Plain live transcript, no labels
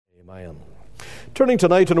Amen. Turning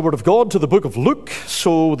tonight in the Word of God to the book of Luke,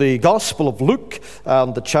 so the Gospel of Luke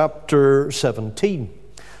and the chapter 17.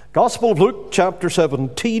 Gospel of Luke, chapter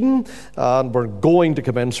 17, and we're going to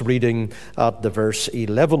commence reading at the verse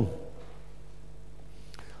 11.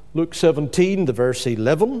 Luke 17, the verse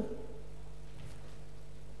 11.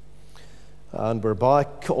 And we're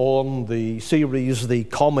back on the series, the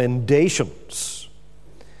Commendations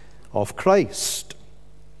of Christ.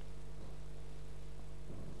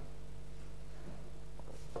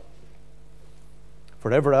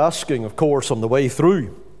 Forever asking, of course, on the way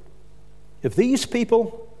through, if these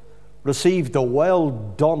people received the well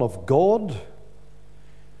done of God,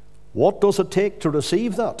 what does it take to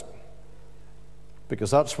receive that? Because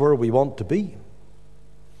that's where we want to be.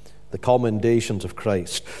 The commendations of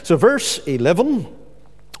Christ. So verse 11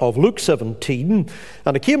 of Luke 17,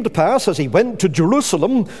 and it came to pass as he went to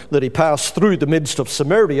Jerusalem that he passed through the midst of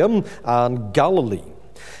Samaria and Galilee.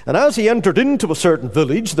 And as he entered into a certain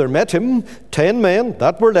village, there met him 10 men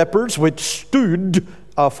that were lepers, which stood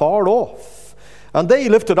afar off. And they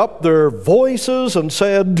lifted up their voices and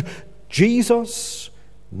said, Jesus,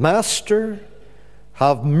 Master,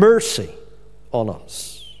 have mercy on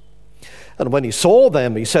us. And when he saw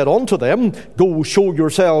them, he said unto them, Go show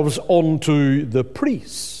yourselves unto the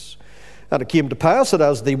priests. And it came to pass that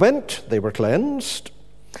as they went, they were cleansed.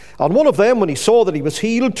 And one of them, when he saw that he was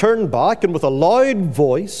healed, turned back, and with a loud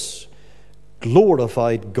voice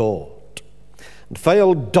glorified God, and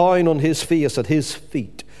fell down on his face at his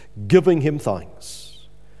feet, giving him thanks.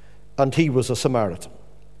 And he was a Samaritan.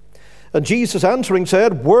 And Jesus answering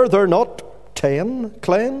said, Were there not 10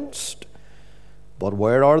 cleansed? But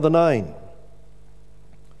where are the 9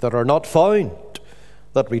 that are not found,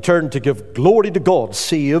 that return to give glory to God,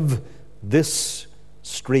 save this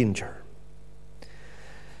stranger?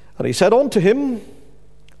 And he said unto him,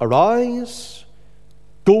 Arise,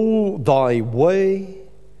 go thy way,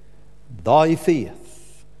 thy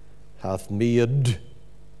faith hath made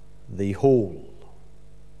thee whole.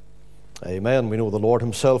 Amen. We know the Lord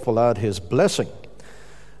himself will add his blessing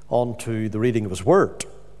unto the reading of his word.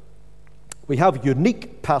 We have a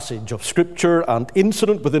unique passage of Scripture and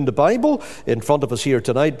incident within the Bible in front of us here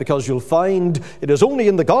tonight, because you'll find it is only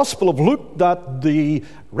in the Gospel of Luke that the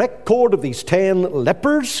record of these 10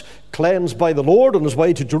 lepers cleansed by the Lord on his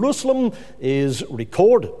way to Jerusalem is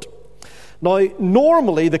recorded. Now,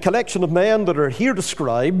 normally the collection of men that are here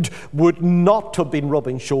described would not have been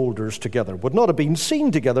rubbing shoulders together, would not have been seen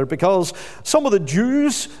together, because some of the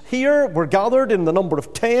Jews here were gathered in the number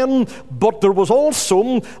of 10, but there was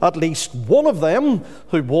also at least one of them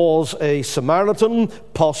who was a Samaritan,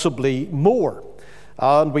 possibly more.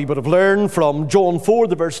 And we would have learned from John 4,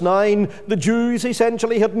 the verse 9, the Jews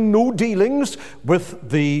essentially had no dealings with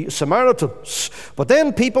the Samaritans. But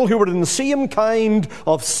then people who were in the same kind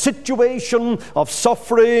of situation of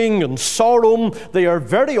suffering and sorrow, they are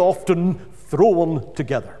very often thrown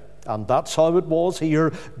together. And that's how it was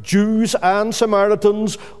here. Jews and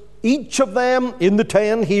Samaritans, each of them in the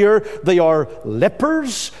 10 here, they are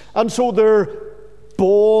lepers, and so they're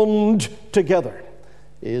bound together.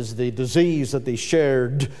 Is the disease that they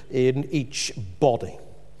shared in each body.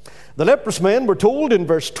 The leprous men were told in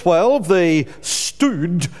verse 12, they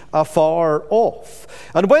stood afar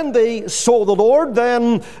off. And when they saw the Lord,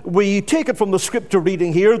 then we take it from the scripture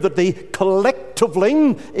reading here that they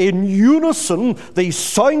collectively, in unison, they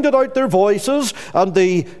sounded out their voices and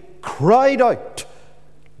they cried out,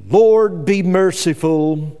 Lord, be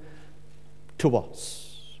merciful to us.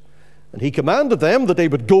 And he commanded them that they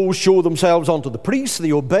would go show themselves unto the priests.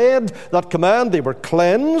 They obeyed that command. They were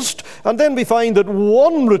cleansed. And then we find that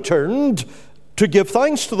one returned to give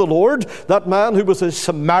thanks to the Lord, that man who was a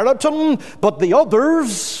Samaritan. But the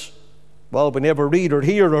others, well, we never read or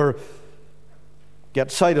hear or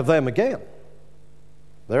get sight of them again.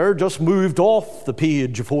 They're just moved off the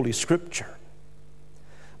page of Holy Scripture.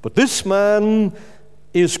 But this man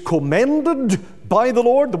is commended by the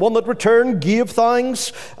Lord. The one that returned gave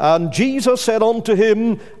thanks, and Jesus said unto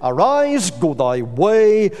him, Arise, go thy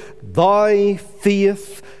way, thy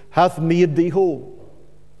faith hath made thee whole.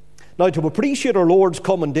 Now, to appreciate our Lord's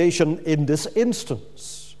commendation in this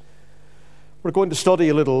instance, we're going to study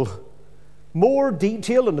a little more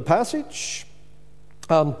detail in the passage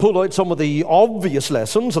and pull out some of the obvious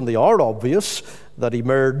lessons, and they are obvious, that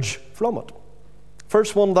emerge from it.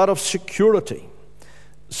 First one, that of security.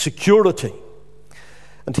 Security.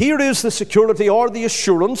 And here is the security or the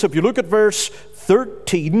assurance. If you look at verse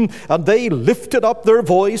 13, and they lifted up their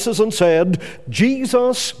voices and said,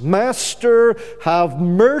 Jesus, Master, have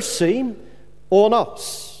mercy on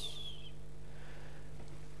us.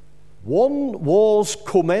 One was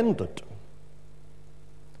commended.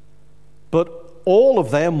 but all of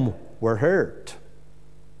them were heard.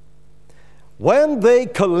 When they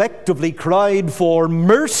collectively cried for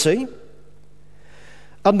mercy,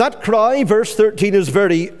 and that cry, verse 13, is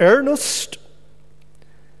very earnest,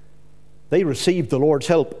 they received the Lord's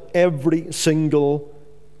help, every single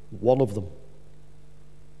one of them.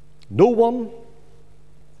 No one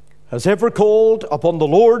has ever called upon the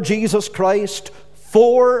Lord Jesus Christ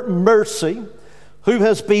for mercy who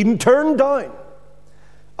has been turned down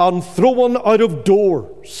and thrown out of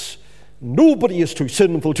doors. Nobody is too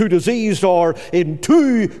sinful, too diseased, or in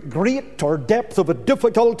too great or depth of a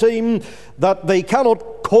difficulty that they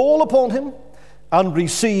cannot call upon him and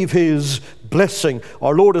receive his blessing.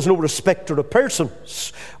 Our Lord is no respecter of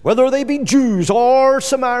persons, whether they be Jews or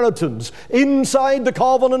Samaritans, inside the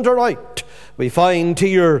covenant or out. We find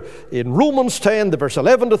here in Romans 10, the verse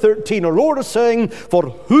 11 to 13, our Lord is saying, "For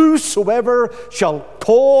whosoever shall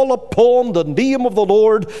call upon the name of the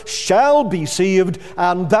Lord shall be saved."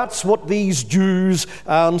 And that's what these Jews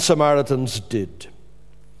and Samaritans did.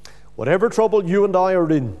 Whatever trouble you and I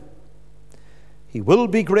are in, he will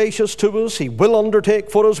be gracious to us. He will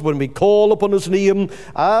undertake for us when we call upon his name,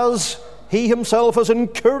 as he himself has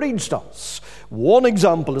encouraged us. One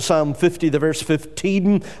example is Psalm 50, the verse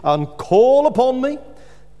 15, "And call upon me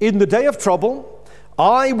in the day of trouble.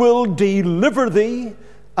 I will deliver thee,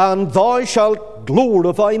 and thou shalt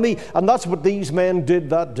glorify me." And that's what these men did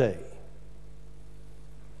that day.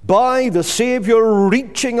 By the Savior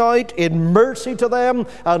reaching out in mercy to them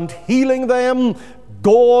and healing them,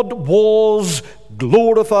 God was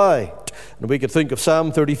glorified. And we could think of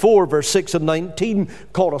Psalm 34, verse 6 and 19,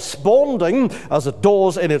 corresponding, as it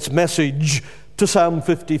does in its message, to Psalm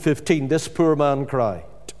 50, 15. This poor man cried.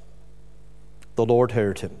 The Lord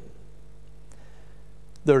heard him.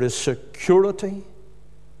 There is security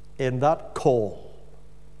in that call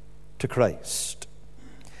to Christ.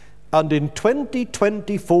 And in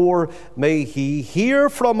 2024, may he hear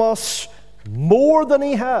from us more than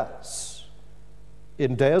he has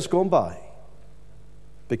in days gone by,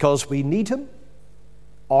 because we need him,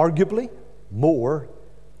 arguably, more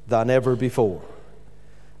than ever before.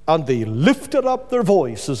 And they lifted up their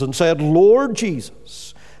voices and said, "Lord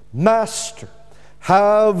Jesus, Master,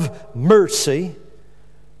 have mercy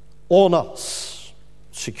on us."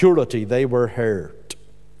 Security, they were heard.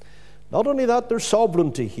 Not only that, there's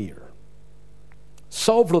sovereignty here.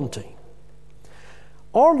 Sovereignty.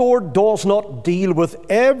 Our Lord does not deal with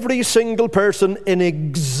every single person in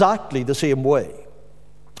exactly the same way.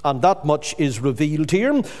 And that much is revealed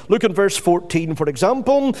here. Look in verse 14, for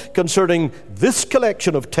example, concerning this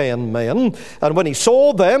collection of 10 men. "And when he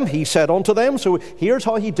saw them, he said unto them," so here's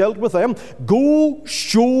how he dealt with them, "Go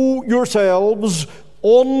show yourselves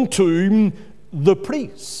unto the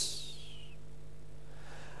priests."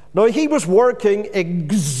 Now, he was working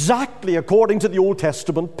exactly according to the Old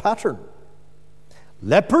Testament pattern.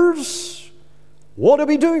 Lepers, what do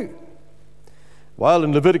we do? Well,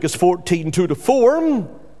 in Leviticus 14, 2 to 4,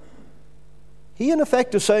 he in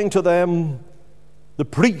effect is saying to them, the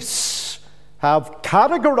priests have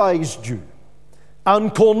categorized you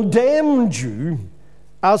and condemned you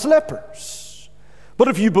as lepers. But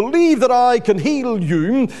if you believe that I can heal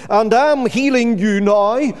you, and am healing you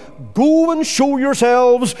now, go and show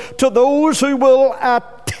yourselves to those who will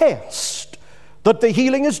attest that the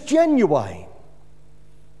healing is genuine.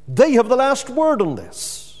 They have the last word on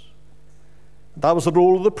this. That was the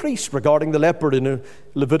role of the priest regarding the leper in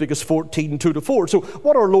Leviticus 14, 2 to 4. So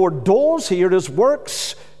what our Lord does here is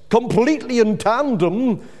works completely in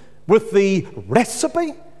tandem with the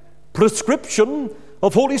recipe, prescription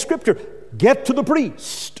of Holy Scripture. Get to the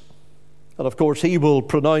priest, and of course he will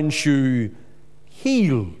pronounce you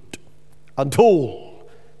healed and whole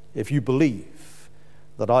if you believe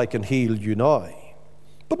that I can heal you now.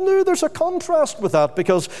 But now there's a contrast with that,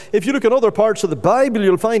 because if you look at other parts of the Bible,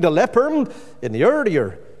 you'll find a leper in the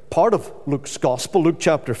earlier part of Luke's Gospel, Luke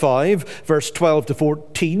chapter 5, verse 12 to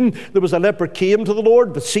 14. There was a leper came to the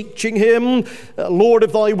Lord, beseeching him, "Lord,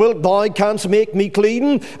 if thou wilt, thou canst make me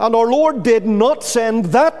clean." And our Lord did not send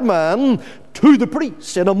that man to the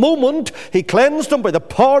priest. In a moment, he cleansed him by the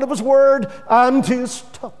power of his word and his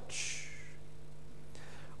touch.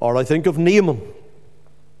 Or I think of Naaman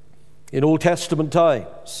in Old Testament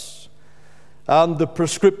times. And the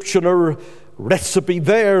prescription or recipe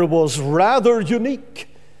there was rather unique,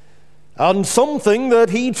 and something that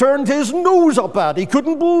he turned his nose up at. He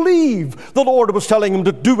couldn't believe the Lord was telling him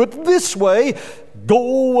to do it this way.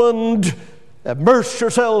 Go and immerse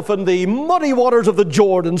yourself in the muddy waters of the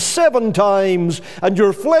Jordan 7 times, and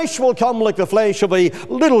your flesh will come like the flesh of a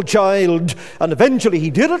little child. And eventually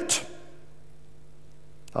he did it.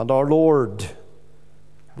 And our Lord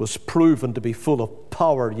was proven to be full of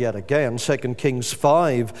power yet again. 2 Kings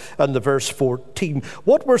 5 and the verse 14.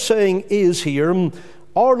 What we're saying is here,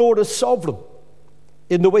 our Lord is sovereign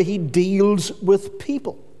in the way he deals with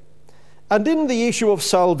people. And in the issue of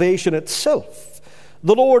salvation itself,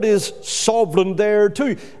 the Lord is sovereign there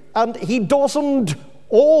too. And he doesn't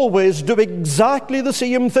always do exactly the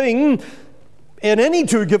same thing in any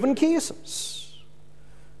two given cases.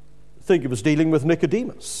 I think he was dealing with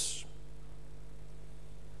Nicodemus.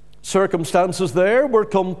 Circumstances there were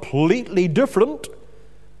completely different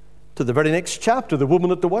to the very next chapter, the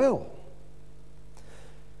woman at the well.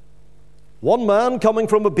 One man coming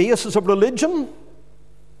from a basis of religion,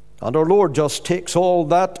 and our Lord just takes all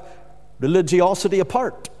that religiosity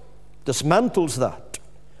apart, dismantles that.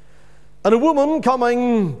 And a woman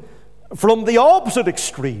coming from the opposite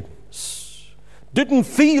extremes, didn't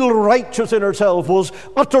feel righteous in herself, was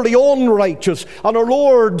utterly unrighteous, and our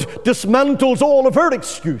Lord dismantles all of her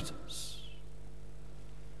excuses.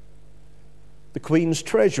 The queen's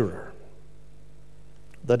treasurer,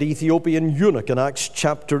 that Ethiopian eunuch in Acts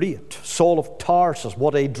chapter 8, Saul of Tarsus,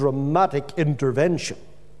 what a dramatic intervention.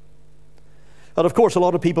 And of course, a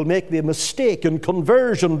lot of people make the mistake in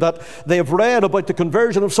conversion that they have read about the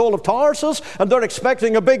conversion of Saul of Tarsus, and they're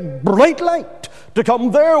expecting a big bright light to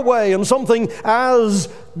come their way, and something as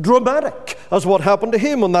dramatic as what happened to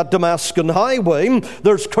him on that Damascus highway.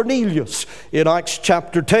 There's Cornelius in Acts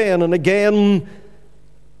chapter 10, and again,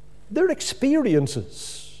 their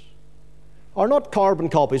experiences are not carbon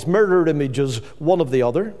copies, mirror images, one of the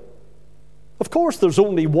other. Of course, there's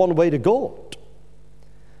only one way to God.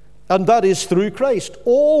 And that is through Christ,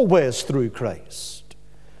 always through Christ,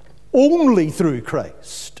 only through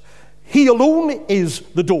Christ. He alone is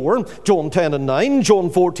the door, John 10 and 9, John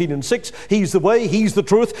 14 and 6. He's the way, he's the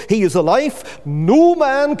truth, he is the life. No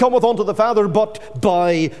man cometh unto the Father but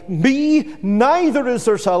by me, neither is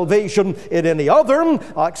there salvation in any other.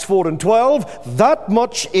 Acts 4 and 12, that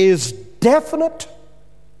much is definite.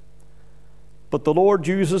 But the Lord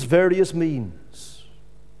uses various means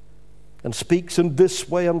and speaks in this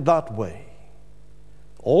way and that way,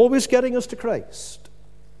 always getting us to Christ.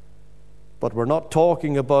 But we're not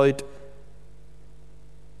talking about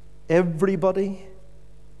everybody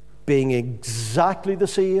being exactly the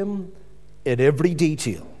same in every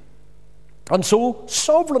detail. And so,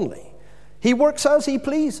 sovereignly, he works as he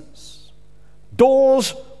pleases,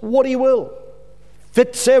 does what he will,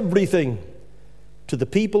 fits everything to the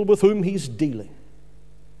people with whom he's dealing.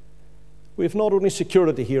 We have not only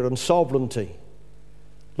security here and sovereignty.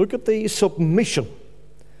 Look at the submission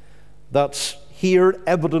that's here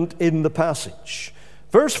evident in the passage.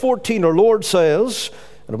 Verse 14, our Lord says,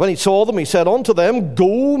 and when he saw them, he said unto them,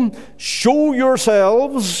 go, show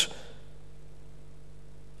yourselves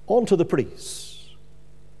unto the priests.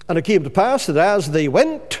 And it came to pass that as they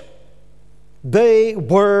went, they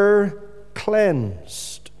were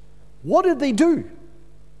cleansed. What did they do?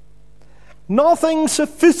 Nothing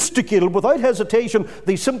sophisticated. Without hesitation,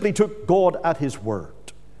 they simply took God at his word.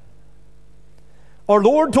 Our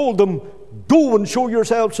Lord told them, go and show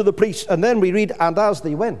yourselves to the priests. And then we read, and as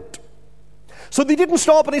they went. So they didn't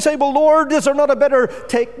stop and they say, well, Lord, is there not a better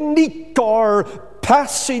technique or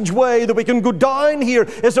passageway that we can go down here?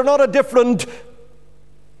 Is there not a different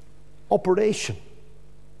operation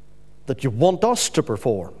that you want us to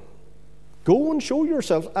perform? Go and show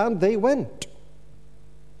yourselves. And they went.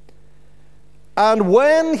 And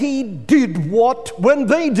when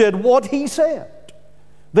they did what he said,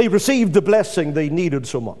 they received the blessing they needed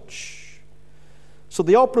so much. So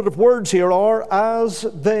the operative words here are, as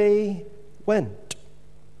they went.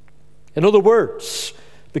 In other words,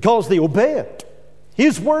 because they obeyed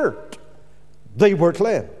his word, they were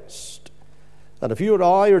cleansed. And if you and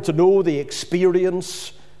I are to know the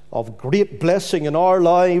experience of great blessing in our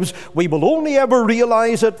lives, we will only ever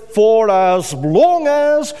realize it for as long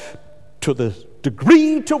as, to the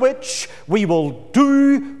degree to which we will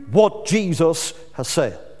do what Jesus has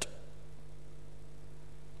said.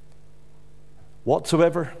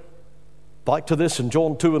 Whatsoever, back to this in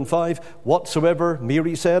John 2 and 5, whatsoever,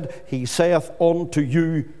 Mary said, he saith unto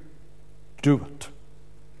you, do it.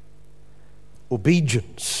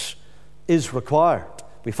 Obedience is required.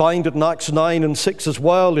 We find it in Acts 9 and 6 as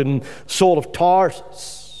well, in Saul of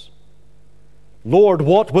Tarsus. Lord,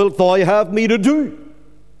 what wilt thou have me to do?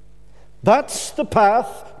 That's the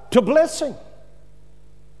path to blessing.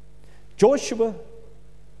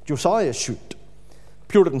 Josiah Shute,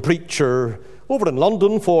 Puritan preacher over in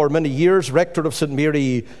London for many years, rector of St.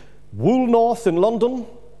 Mary Woolnoth in London.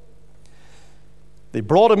 They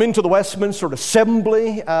brought him into the Westminster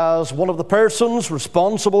Assembly as one of the persons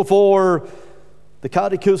responsible for the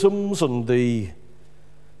catechisms and the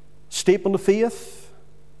statement of faith.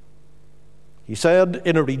 He said,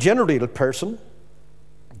 in a regenerated person,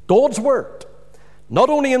 God's word not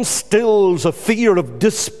only instills a fear of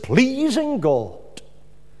displeasing God,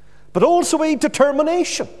 but also a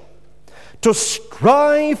determination to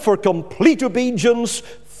strive for complete obedience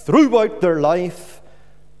throughout their life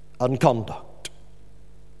and conduct.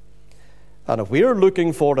 And if we're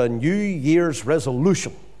looking for a New Year's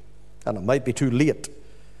resolution, and it might be too late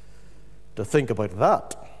to think about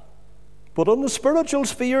that, but on the spiritual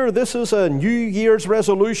sphere, this is a New Year's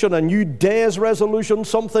resolution, a New Day's resolution,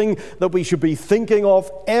 something that we should be thinking of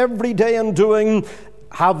every day and doing.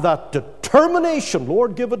 Have that determination,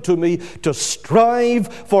 Lord, give it to me, to strive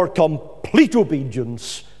for complete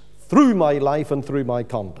obedience through my life and through my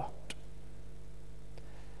conduct.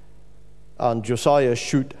 And Josiah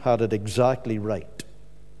Shute had it exactly right.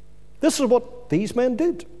 This is what these men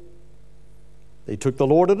did. They took the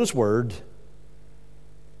Lord at His word,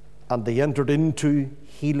 and they entered into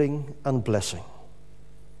healing and blessing.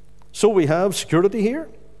 So we have security here.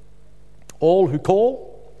 All who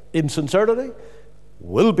call in sincerity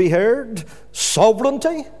will be heard.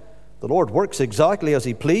 Sovereignty. The Lord works exactly as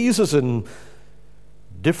He pleases in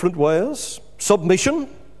different ways. Submission.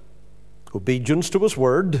 Obedience to His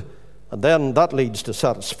word. And then that leads to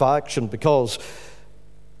satisfaction, because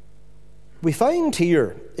we find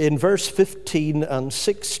here in verse 15 and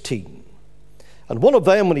 16, and one of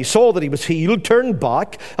them, when he saw that he was healed, turned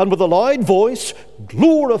back and with a loud voice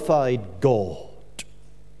glorified God.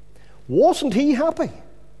 Wasn't he happy?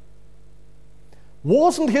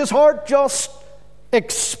 Wasn't his heart just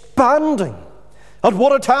expanding at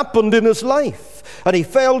what had happened in his life? And he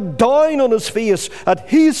fell down on his face at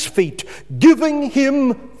His feet, giving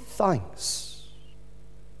Him thanks.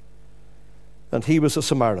 And he was a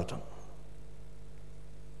Samaritan.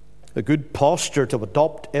 A good posture to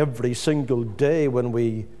adopt every single day when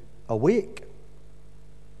we awake.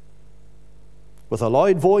 With a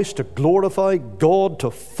loud voice to glorify God,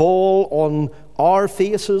 to fall on our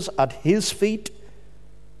faces at His feet,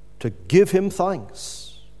 to give Him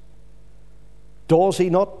thanks. Does He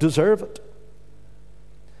not deserve it?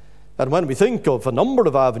 And when we think of a number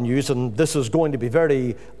of avenues, and this is going to be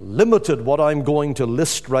very limited what I'm going to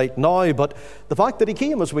list right now, but the fact that He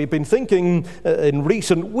came, as we've been thinking in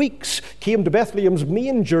recent weeks, came to Bethlehem's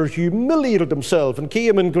manger, humiliated Himself, and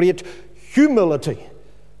came in great humility.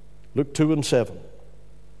 Luke 2 and 7.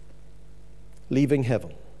 Leaving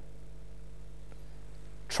heaven.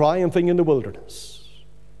 Triumphing in the wilderness,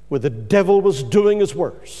 where the devil was doing his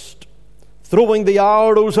worst. Throwing the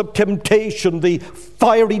arrows of temptation, the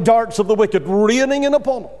fiery darts of the wicked, raining in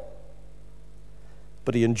upon Him.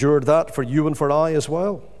 But He endured that for you and for I as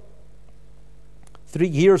well. 3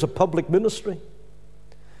 years of public ministry.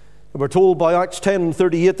 And we're told by Acts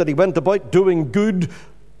 10:38 that He went about doing good,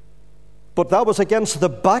 but that was against the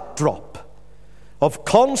backdrop of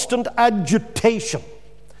constant agitation.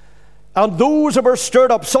 And those who were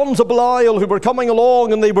stirred up, sons of Belial, who were coming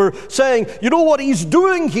along, and they were saying, you know what He's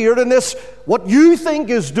doing here in this, what you think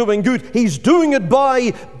is doing good, He's doing it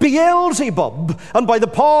by Beelzebub, and by the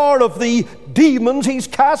power of the demons, He's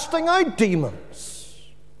casting out demons.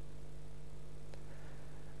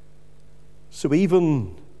 So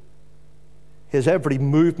even His every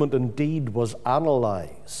movement and deed was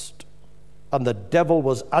analyzed, and the devil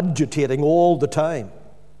was agitating all the time.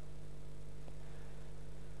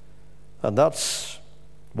 And that's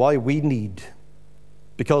why we need,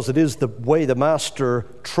 because it is the way the master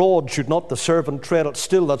trod, should not the servant tread it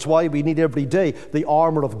still. That's why we need every day the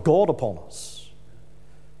armor of God upon us.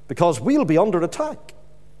 Because we'll be under attack.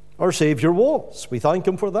 Our Savior was. We thank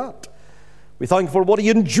Him for that. We thank Him for what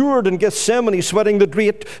He endured in Gethsemane, sweating the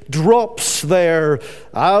great drops there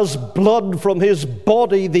as blood from His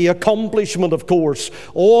body, the accomplishment, of course,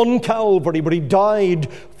 on Calvary, where He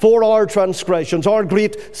died for our transgressions, our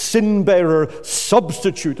great sin-bearer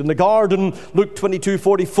substitute. In the garden, Luke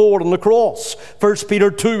 22:44, on the cross, 1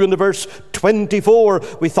 Peter 2 in the verse 24,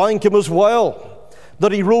 we thank Him as well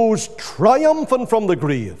that He rose triumphant from the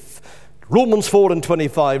grave. Romans 4 and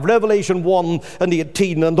 25, Revelation 1 and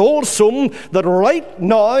 18, and also that right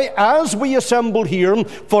now, as we assemble here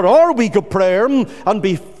for our week of prayer, and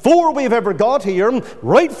before we've ever got here,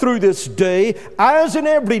 right through this day, as in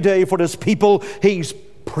every day for His people, He's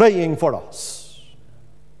praying for us.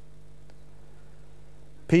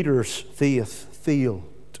 Peter's faith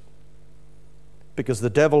failed because the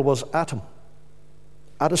devil was at him,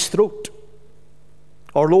 at his throat.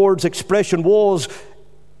 Our Lord's expression was,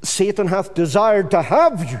 Satan hath desired to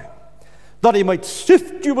have you, that he might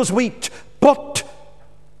sift you as wheat, but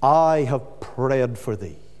I have prayed for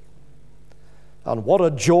thee. And what a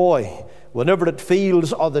joy whenever it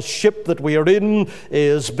feels the ship that we are in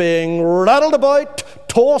is being rattled about,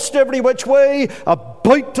 tossed every which way,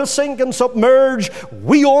 about to sink and submerge,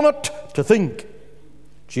 we own it to think,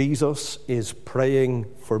 Jesus is praying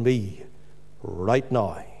for me right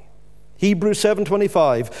now. Hebrews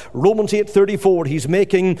 7:25, Romans 8:34, he's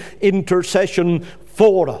making intercession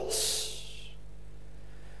for us.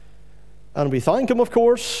 And we thank him, of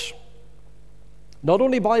course, not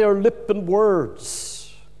only by our lip and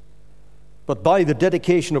words, but by the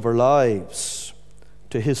dedication of our lives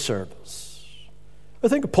to his service. I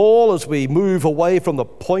think Paul, as we move away from the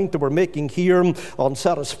point that we're making here on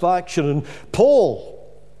satisfaction, and Paul,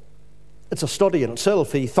 it's a study in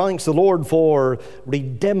itself. He thanks the Lord for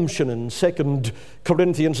redemption in 2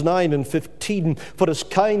 Corinthians 9 and 15, for his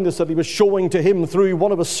kindness that he was showing to him through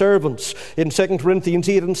one of his servants in 2 Corinthians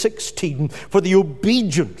 8 and 16, for the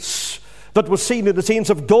obedience that was seen in the saints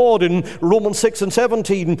of God in Romans 6 and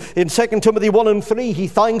 17. In 2 Timothy 1 and 3, he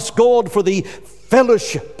thanks God for the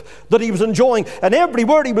fellowship that he was enjoying. And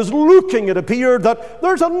everywhere he was looking, it appeared that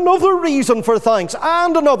there's another reason for thanks,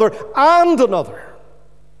 and another, and another.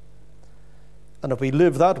 And if we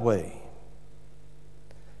live that way,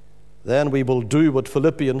 then we will do what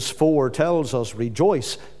Philippians 4 tells us,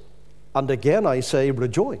 rejoice. And again I say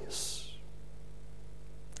rejoice.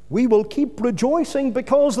 We will keep rejoicing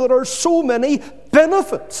because there are so many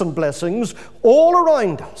benefits and blessings all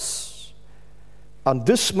around us. And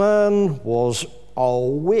this man was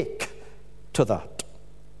awake to that.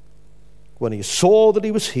 When he saw that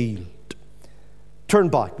he was healed,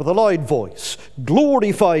 turned back with a loud voice,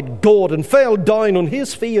 glorified God, and fell down on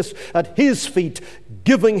his face at his feet,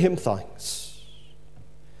 giving him thanks.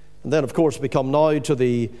 And then, of course, we come now to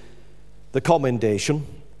the commendation.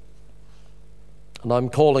 And I'm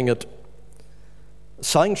calling it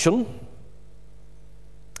sanction,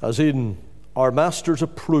 as in our Master's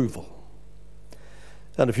approval.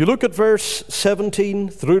 And if you look at verse 17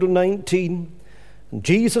 through to 19, and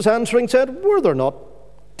Jesus answering said, were there not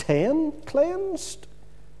 10 cleansed?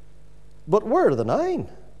 But where are the 9?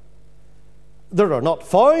 There are not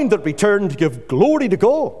found that return to give glory to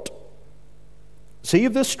God.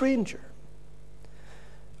 Save this stranger.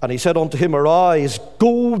 And he said unto him, arise,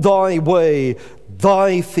 go thy way,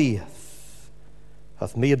 thy faith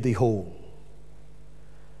hath made thee whole.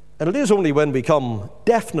 And it is only when we come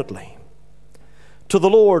definitely to the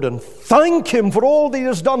Lord and thank him for all that he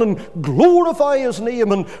has done and glorify his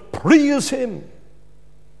name and praise him.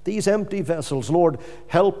 These empty vessels, Lord,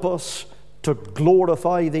 help us to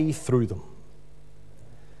glorify thee through them.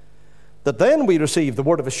 That then we receive the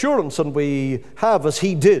word of assurance, and we have, as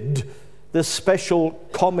he did, this special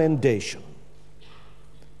commendation.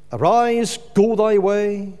 Arise, go thy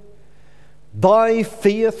way, thy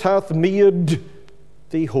faith hath made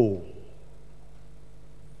thee whole.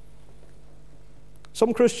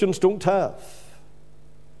 Some Christians don't have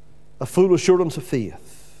a full assurance of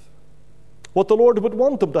faith, what the Lord would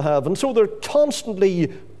want them to have, and so they're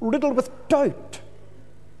constantly riddled with doubt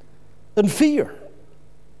and fear.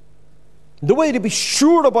 The way to be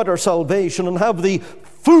sure about our salvation and have the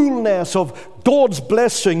fullness of God's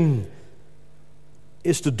blessing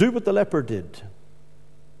is to do what the leper did.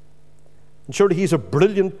 And surely he's a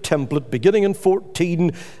brilliant template, beginning in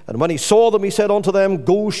 14. And when he saw them, he said unto them,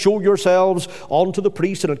 go show yourselves unto the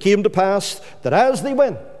priest. And it came to pass that as they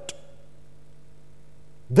went,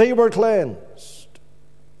 they were cleansed.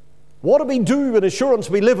 What do we do in assurance?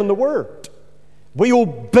 We live in the Word. We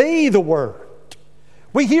obey the Word.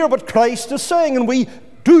 We hear what Christ is saying, and we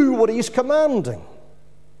do what he's commanding.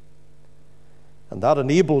 And that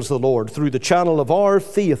enables the Lord, through the channel of our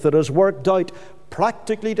faith that has worked out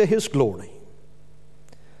practically to his glory,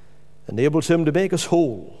 enables him to make us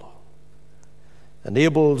whole,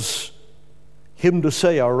 enables him to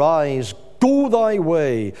say, arise, go thy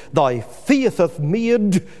way, thy faith hath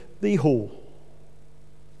made thee whole,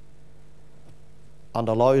 and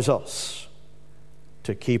allows us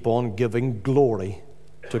to keep on giving glory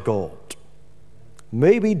to God.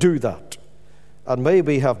 May we do that, and may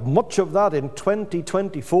we have much of that in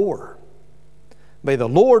 2024. May the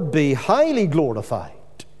Lord be highly glorified.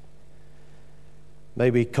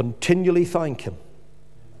 May we continually thank him,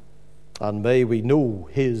 and may we know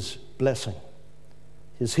his blessing,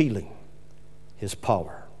 his healing, his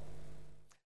power.